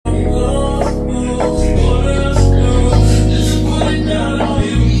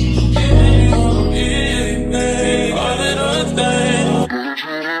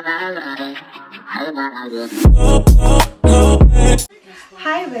Hi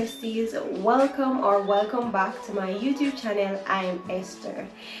besties, welcome back to my YouTube channel. I'm Esther.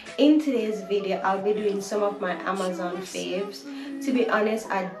 In today's video I'll be doing some of my Amazon faves. To be honest,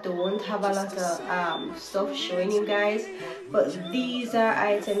 I don't have a lot of stuff showing you guys, but these are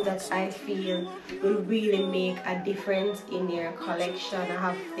items that I feel will really make a difference in your collection. I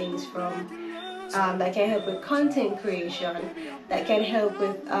have things from that can help with content creation, that can help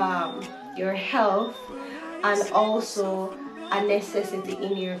with your health, and also a necessity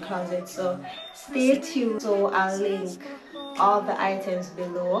in your closet. So stay tuned. So I'll link all the items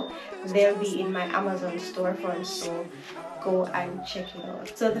below. They'll be in my Amazon storefront, so go and check it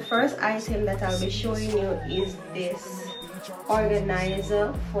out. So the first item that I'll be showing you is this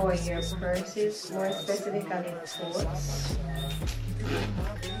organizer for your purses, more specifically totes.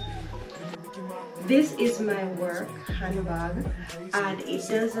 This is my work handbag, and it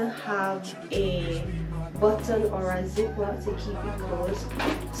doesn't have a button or a zipper to keep it closed,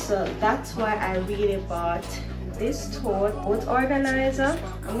 so that's why I really bought this tote organizer.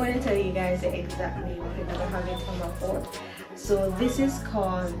 I'm going to tell you guys the exact name of it. I don't have it on my phone. So this is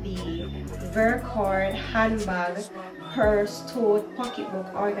called the Vercord handbag purse tote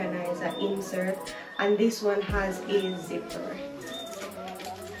pocketbook organizer insert, and this one has a zipper.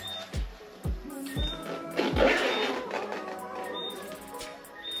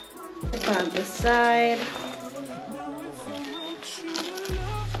 On the side,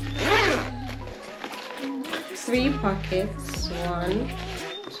 three pockets, 1,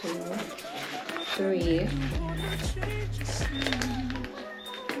 2, 3.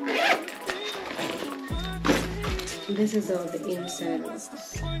 This is how the inside looks.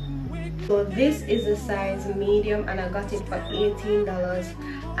 So this is a size medium, and I got it for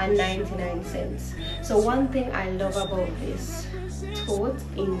 $18.99. So one thing I love about this tote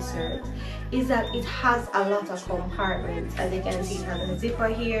insert is that it has a lot of compartments. As you can see, it has a zipper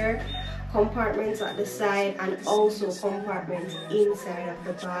here, compartments at the side, and also compartments inside of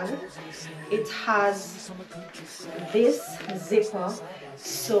the bag. It has this zipper,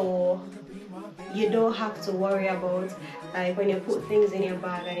 so you don't have to worry about like when you put things in your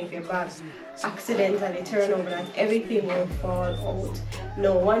bag, and if your bag accidentally turn over, that everything will fall out.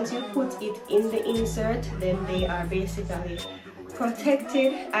 No, once you put it in the insert, then they are basically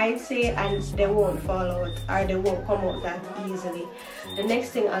protected, I'd say, and they won't fall out, or they won't come out that easily. The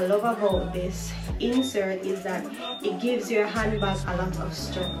next thing I love about this insert is that it gives your handbag a lot of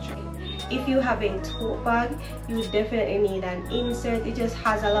structure. If you have a tote bag, you definitely need an insert. It just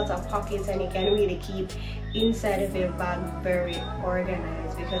has a lot of pockets, and you can really keep inside of your bag very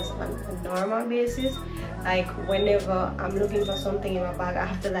organized, because on a normal basis, like whenever I'm looking for something in my bag, I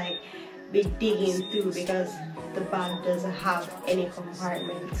have to like be digging through because the bag doesn't have any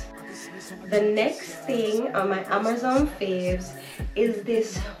compartment. The next thing on my Amazon faves is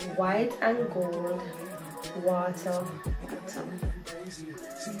this white and gold water bottle.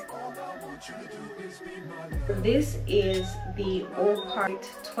 This is the Oakart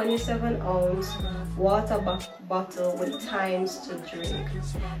 27-ounce water bottle with times to drink.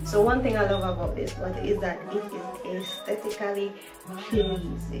 So one thing I love about this one is that it is aesthetically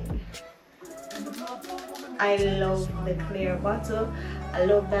pleasing. I love the clear bottle. I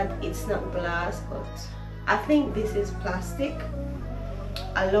love that it's not glass, but I think this is plastic.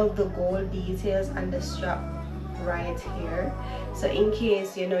 I love the gold details and the strap right here, so in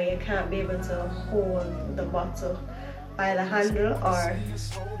case you can't be able to hold the bottle by the handle or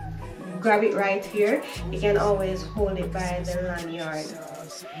grab it right here, you can always hold it by the lanyard.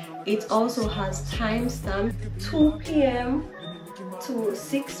 It also has timestamp 2 p.m. to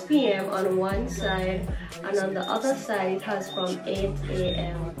 6 p.m. on one side, and on the other side it has from 8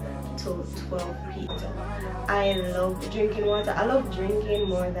 a.m. to 12 p.m. I love drinking water. I love drinking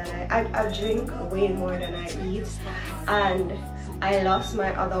more than I drink way more than I eat, and I lost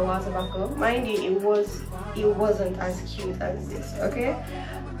my other water bottle. Mind you, it wasn't as cute as this, okay?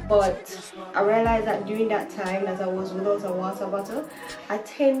 But I realized that during that time that I was without a water bottle, I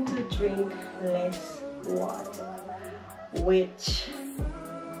tend to drink less water, which,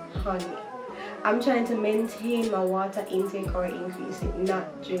 honey, I'm trying to maintain my water intake or increase it,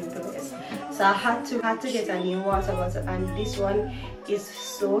 not drink less. So I had to get a new water bottle, and this one is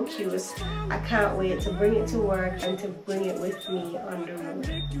so cute. I can't wait to bring it to work and to bring it with me on the road.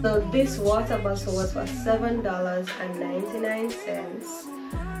 So this water bottle was for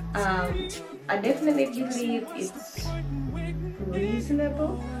 $7.99. I definitely believe it's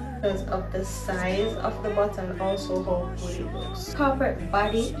reasonable because of the size of the button, also how good it looks. Corporate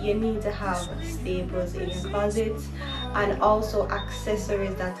body, you need to have staples in your closet and also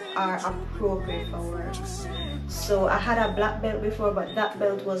accessories that are appropriate for work. So I had a black belt before, but that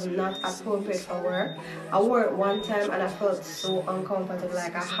belt was not appropriate for work. I wore it one time and I felt so uncomfortable,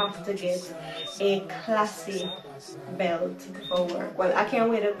 like I have to get a classy belt for work. Well, I can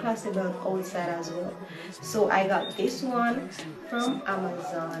wear the classy belt outside as well. So I got this one from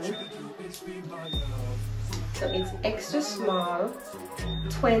Amazon. So it's extra small,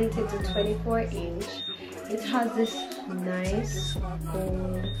 20 to 24 inch. It has this nice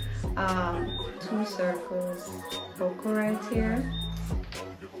gold 2 circles buckle right here.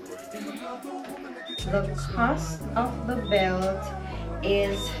 The cost of the belt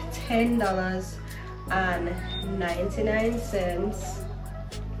is $10.99.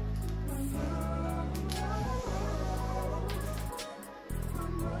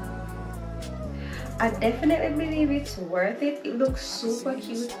 I definitely believe it's worth it. It looks super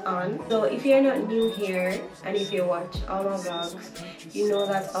cute on. So if you're not new here and if you watch all my vlogs, you know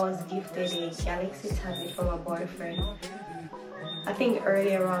that I was gifted a Galaxy tablet from my boyfriend, I think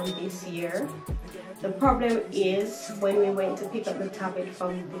earlier on this year. The problem is when we went to pick up the tablet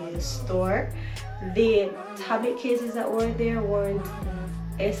from the store, the tablet cases that were there weren't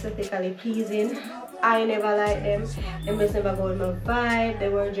aesthetically pleasing. I never liked them. They must never go with my vibe. They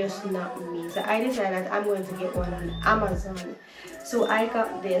were just not me. So I decided I'm going to get one on Amazon. So I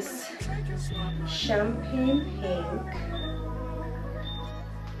got this champagne pink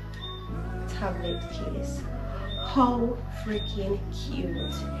tablet case. How freaking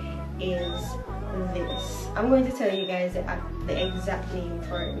cute is this? I'm going to tell you guys the exact name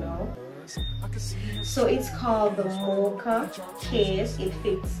for it now. So it's called the Mocha case. It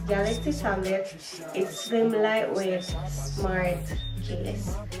fits Galaxy tablet. It's slim, lightweight, smart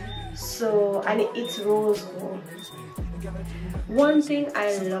case. So, and it's rose gold. One thing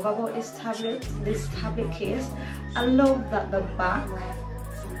I love about this tablet case, I love that the back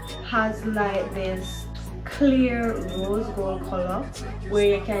has like this clear rose gold color where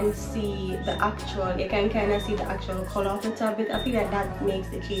you can see the actual, you can kind of see the actual color of the tablet. I feel like that makes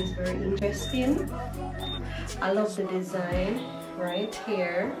the case very interesting. I love the design right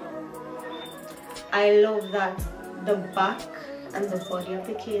here. I love that the back and the body of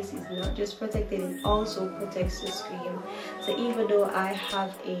the case is not just protected, it also protects the screen. So even though I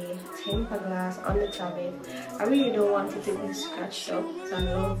have a tempered glass on the tablet, I really don't want it to be scratched up. So I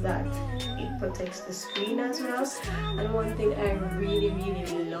love that it protects the screen as well. And one thing I really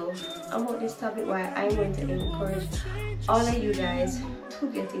love about this tablet, why I'm going to encourage all of you guys to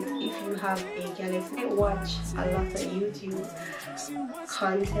get it if you have a Galaxy. I watch a lot of YouTube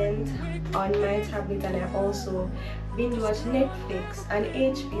content on my tablet, and I also binge watch Netflix and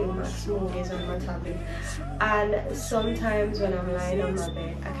HBO Max movies on my tablet. And sometimes when I'm lying on my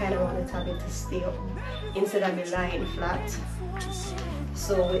bed, I kind of want the tablet to stay up instead of me lying flat.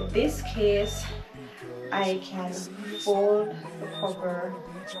 So with this case, I can fold the cover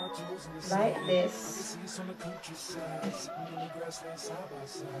like this.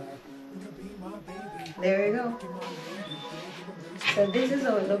 There we go. So this is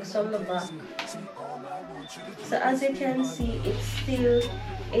how it looks on the back. So as you can see, it's still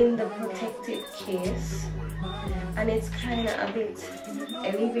in the protected case, and it's kind of a bit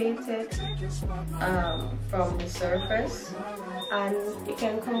elevated from the surface, and you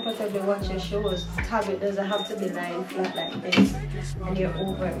can comfortably watch your shows. The tablet doesn't have to be lying flat like this and you're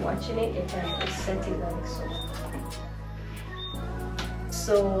over it watching it. You can just set it like so.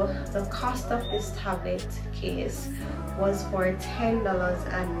 So the cost of this tablet case was for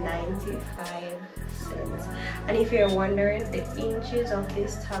 $10.95. And if you're wondering, the inches of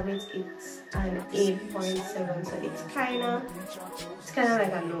this tablet, it's an 8.7, so it's kind of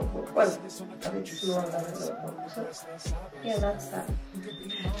like a notebook. Well, a bit smaller than a notebook. So yeah, that's that.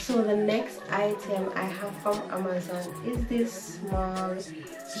 So the next item I have from Amazon is this small,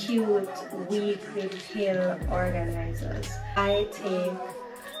 cute weekly pill organizers. I take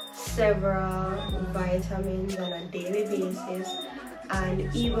several vitamins on a daily basis, and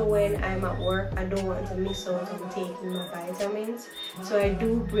even when I'm at work, I don't want to miss out on taking my vitamins, so I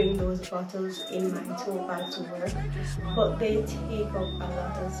do bring those bottles in my tote bag to work, but they take up a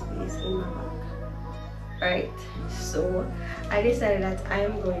lot of space in my bag. Right, so I decided that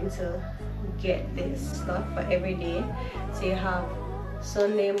I'm going to get this stuff for every day. So you have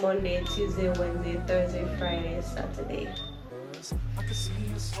Sunday, Monday, Tuesday, Wednesday, Thursday, Friday, Saturday.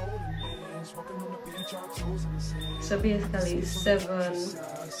 So basically 7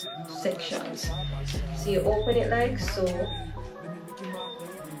 sections. So you open it like so,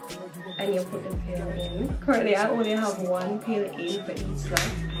 and you put the pill in. Currently I only have one pill in for each slot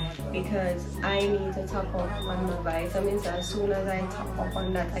because I need to top up on my vitamins. As soon as I top up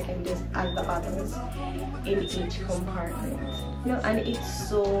on that, I can just add the others in each compartment. You know, and it's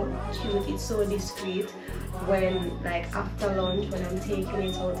so cute, it's so discreet. When, like, after lunch, when I'm taking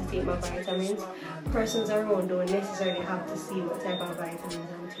it out to take my vitamins, persons around don't necessarily have to see what type of vitamins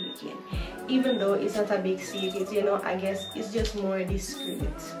I'm taking. Even though it's not a big secret, you know, I guess it's just more discreet.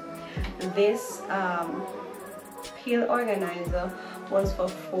 This pill organizer was for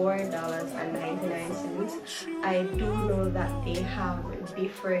 $4.99. I do know that they have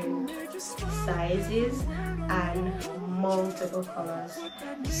different sizes and multiple colors.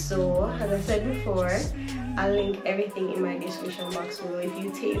 So as I said before, I'll link everything in my description box below. If you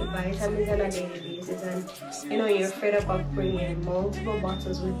take vitamins on a daily basis and you know you're fed up of bringing multiple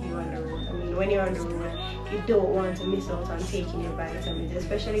bottles with you on the road, I mean when you're on the road, you don't want to miss out on taking your vitamins,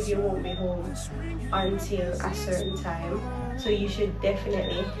 especially if you won't be home until a certain time. So you should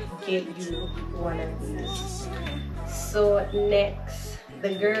definitely get you one of these. So next,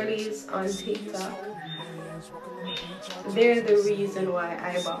 the girlies on TikTok, they're the reason why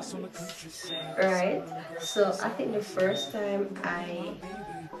I bought this, right? So I think the first time I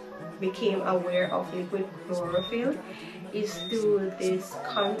became aware of liquid chlorophyll is through this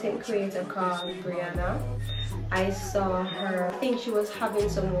content creator called Brianna. I saw her, I think she was having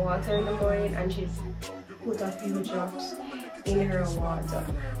some water in the morning and she put a few drops in her water.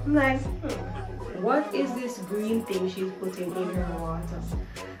 I'm like, what is this green thing she's putting in her water?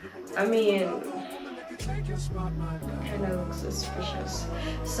 I mean, kind of looks suspicious.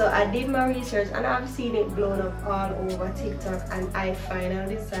 So I did my research and I've seen it blown up all over TikTok, and I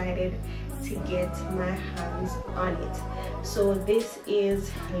finally decided to get my hands on it. So this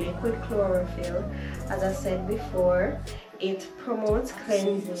is liquid chlorophyll. As I said before, it promotes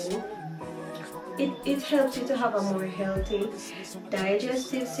cleansing. It helps you to have a more healthy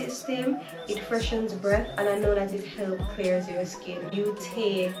digestive system. It freshens breath, and I know that it helps clears your skin. You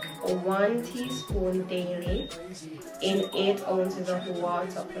take 1 teaspoon daily in 8 ounces of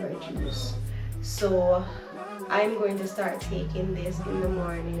water or juice. So I'm going to start taking this in the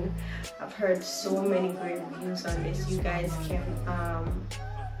morning. I've heard so many great reviews on this. You guys can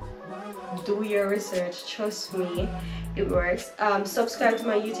do your research, trust me, it works. Subscribe to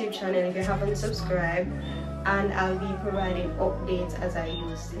my YouTube channel if you haven't subscribed, and I'll be providing updates as I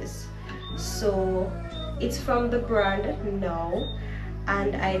use this. So it's from the brand Now,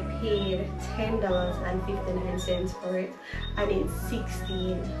 and I paid $10.59 for it, and it's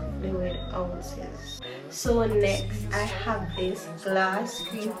 16 fluid ounces. So next I have this glass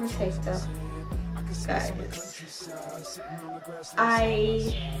screen protector.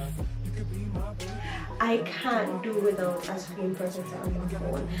 Guys, I can't do without a screen protector on my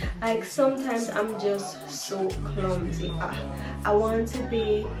phone. Like sometimes I'm just so clumsy. I want to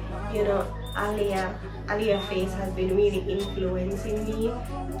be, you know, Aliyah face has been really influencing me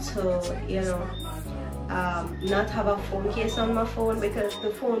to, you know, not have a phone case on my phone, because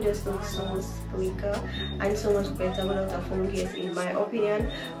the phone just looks so sleeker and so much better without a phone case in my opinion.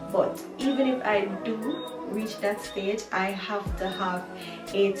 But even if I do reach that stage, I have to have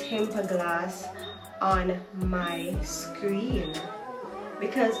a tempered glass on my screen,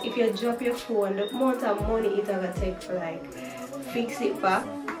 because if you drop your phone, the amount of money it will take to like fix it back.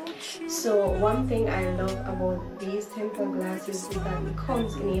 So one thing I love about these tempered glasses is that it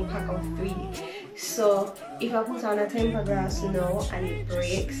comes in a pack of 3. So if I put on a tempered glass now and it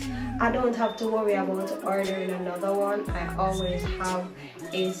breaks, I don't have to worry about ordering another one. I always have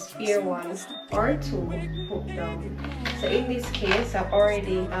a spare one or 2 put down. So in this case, I've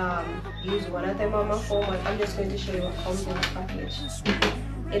already used one of them on my phone, but I'm just going to show you what comes in the package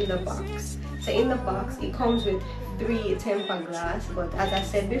in the box. So in the box, it comes with 3 tempered glass, but as I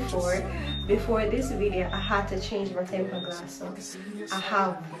said before this video, I had to change my tempered glass, so I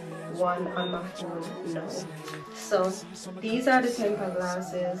have one on my phone now. So these are the tempered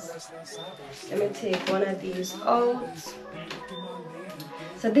glasses. Let me take one of these out.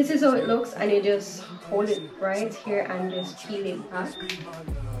 So this is how it looks, and you just hold it right here and just peel it back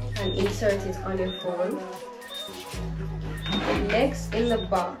and insert it on your phone. Next in the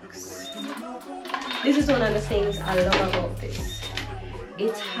box, this is one of the things I love about this.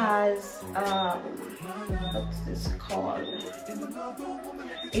 It has what's this called?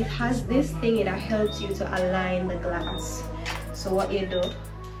 It has this thing that helps you to align the glass. So what you do,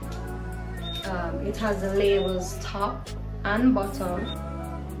 it has the labels top and bottom.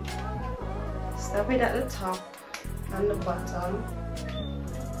 Stop it at the top and the bottom.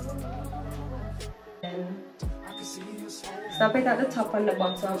 Then snap it at the top and the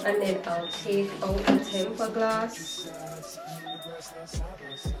bottom, and then I'll take out the temper glass,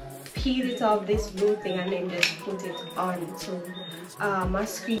 peel it off this blue thing, and then just put it onto my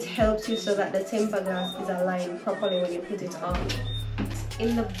screen. It helps you so that the temper glass is aligned properly when you put it on.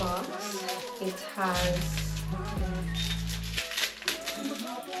 In the box, it has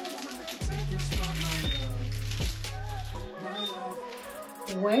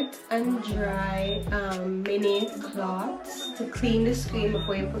wet and dry mini cloths to clean the screen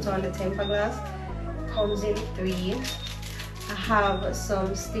before you put on the temper glass. Comes in 3. I have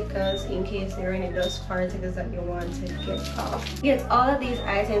some stickers in case there are any dust particles that you want to get off. You get all of these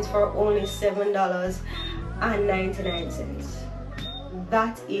items for only $7.99.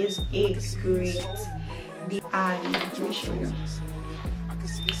 That is a great deal. And let me show you.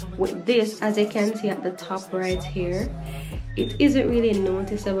 With this, as you can see at the top right here, it isn't really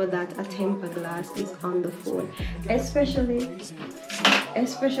noticeable that a temper glass is on the phone, especially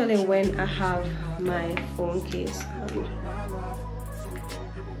when I have my phone case on.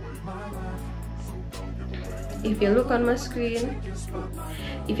 If you look on my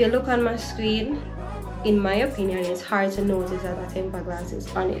screen, in my opinion, it's hard to notice that a temper glass is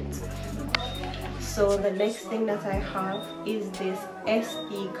on it. So the next thing that I have is this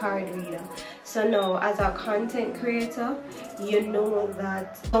SD card reader. So now, as a content creator, you know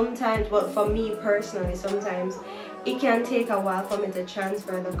that sometimes, well, for me personally, sometimes it can take a while for me to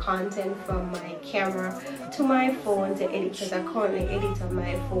transfer the content from my camera to my phone to edit, because I currently edit on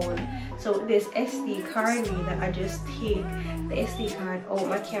my phone. So this SD card reader, I just take the SD card out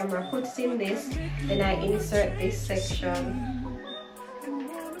my camera, put it in this, then I insert this section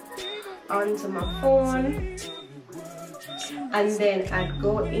onto my phone, and then I'd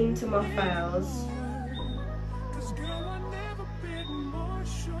go into my files.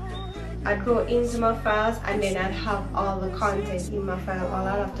 And then I'd have all the content in my file. All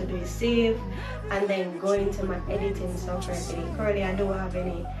I have to do is save and then go into my editing software. Currently I don't have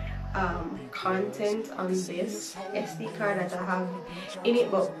any content on this SD card that I have in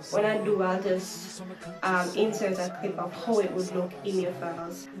it, but when I do, I'll just insert a clip of how it would look in your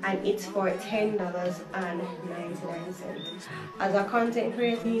files, and it's for $10.99. As a content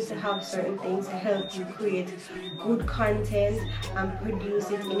creator, you need to have certain things to help you create good content and produce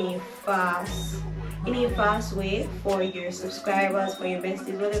it in a fast way for your subscribers, for your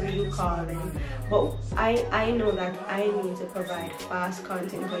besties, whatever you call them. But I know that I need to provide fast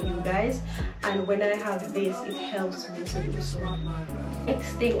content for you guys, and when I have this, it helps me to do so.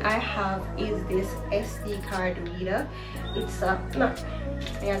 Next thing I have is this SD card reader. It's so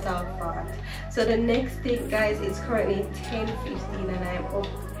the next thing, guys, it's currently 10:15 and I'm up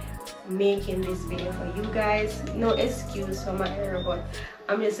making this video for you guys. No excuse for my error, but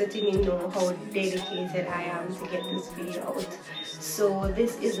I'm just letting you know how dedicated I am to get this video out. So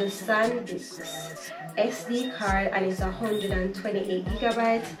this is the SanDisk SD card, and it's 128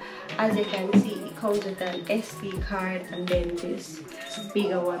 gigabytes. As you can see, it comes with an SD card and then this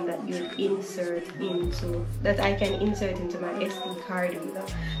bigger one that you insert into, that I can insert into my SD card reader.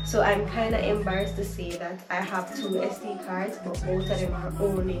 So I'm kind of embarrassed to say that I have 2 SD cards, but both of them are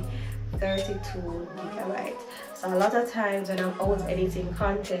only 32 gigabytes. So a lot of times when I'm out editing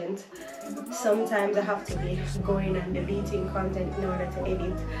content, sometimes I have to be going and deleting content in order to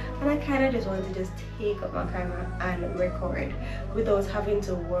edit, and I kind of just want to just take up my camera and record without having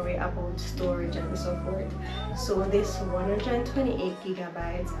to worry about storage and so forth. So this 128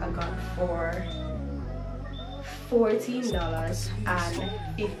 gigabytes I got for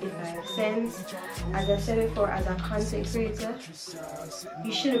 $14.55. As I said before, as a content creator,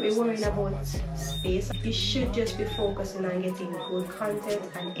 you shouldn't be worrying about space. You should just be focusing on getting good content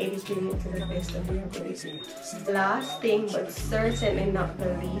and editing it to the best of your ability. Last thing, but certainly not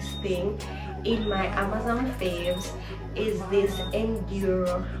the least thing, in my Amazon Favs is this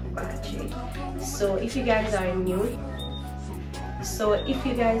Enduro battery. So if you guys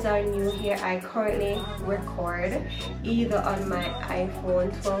are new here, I currently record either on my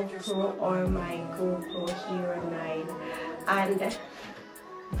iPhone 12 Pro or my GoPro Hero 9, and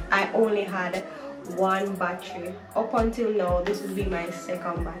I only had one battery. Up until now, this will be my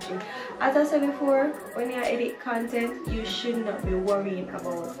second battery. As I said before, when you edit content, you should not be worrying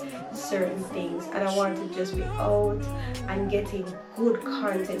about certain things, and I want to just be out and getting good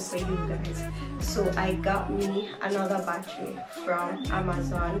content for you guys. So I got me another battery from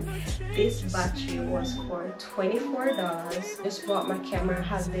Amazon. This battery was for $24. Just bought my camera,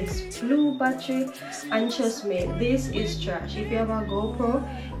 has this blue battery, and trust me, this is trash. If you have a GoPro,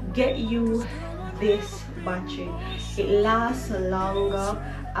 get you this battery. It lasts longer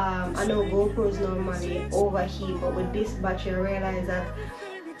I know GoPros normally overheat, but with this battery I realized that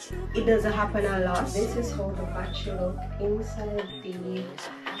it doesn't happen a lot. This is how the battery look inside the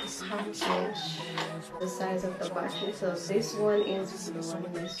package, the size of the battery. So this one is blue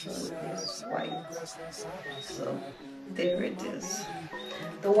and this one is white. So there it is.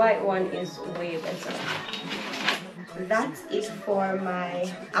 The white one is way better. That's it for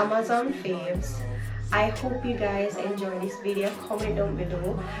my Amazon faves. I hope you guys enjoy this video. Comment down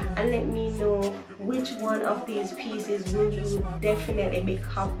below and let me know which one of these pieces will you definitely be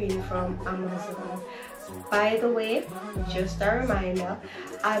copying from Amazon. By the way, just a reminder,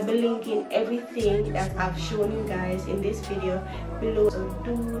 I'll be linking everything that I've shown you guys in this video below, so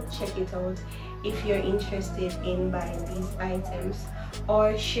do check it out if you're interested in buying these items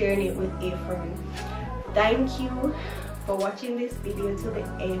or sharing it with a friend. Thank you for watching this video to the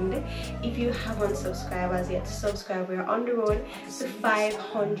end. If you haven't subscribed as yet, subscribe. We're on the road to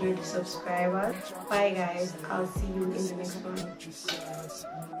 500 subscribers. Bye guys, I'll see you in the next one.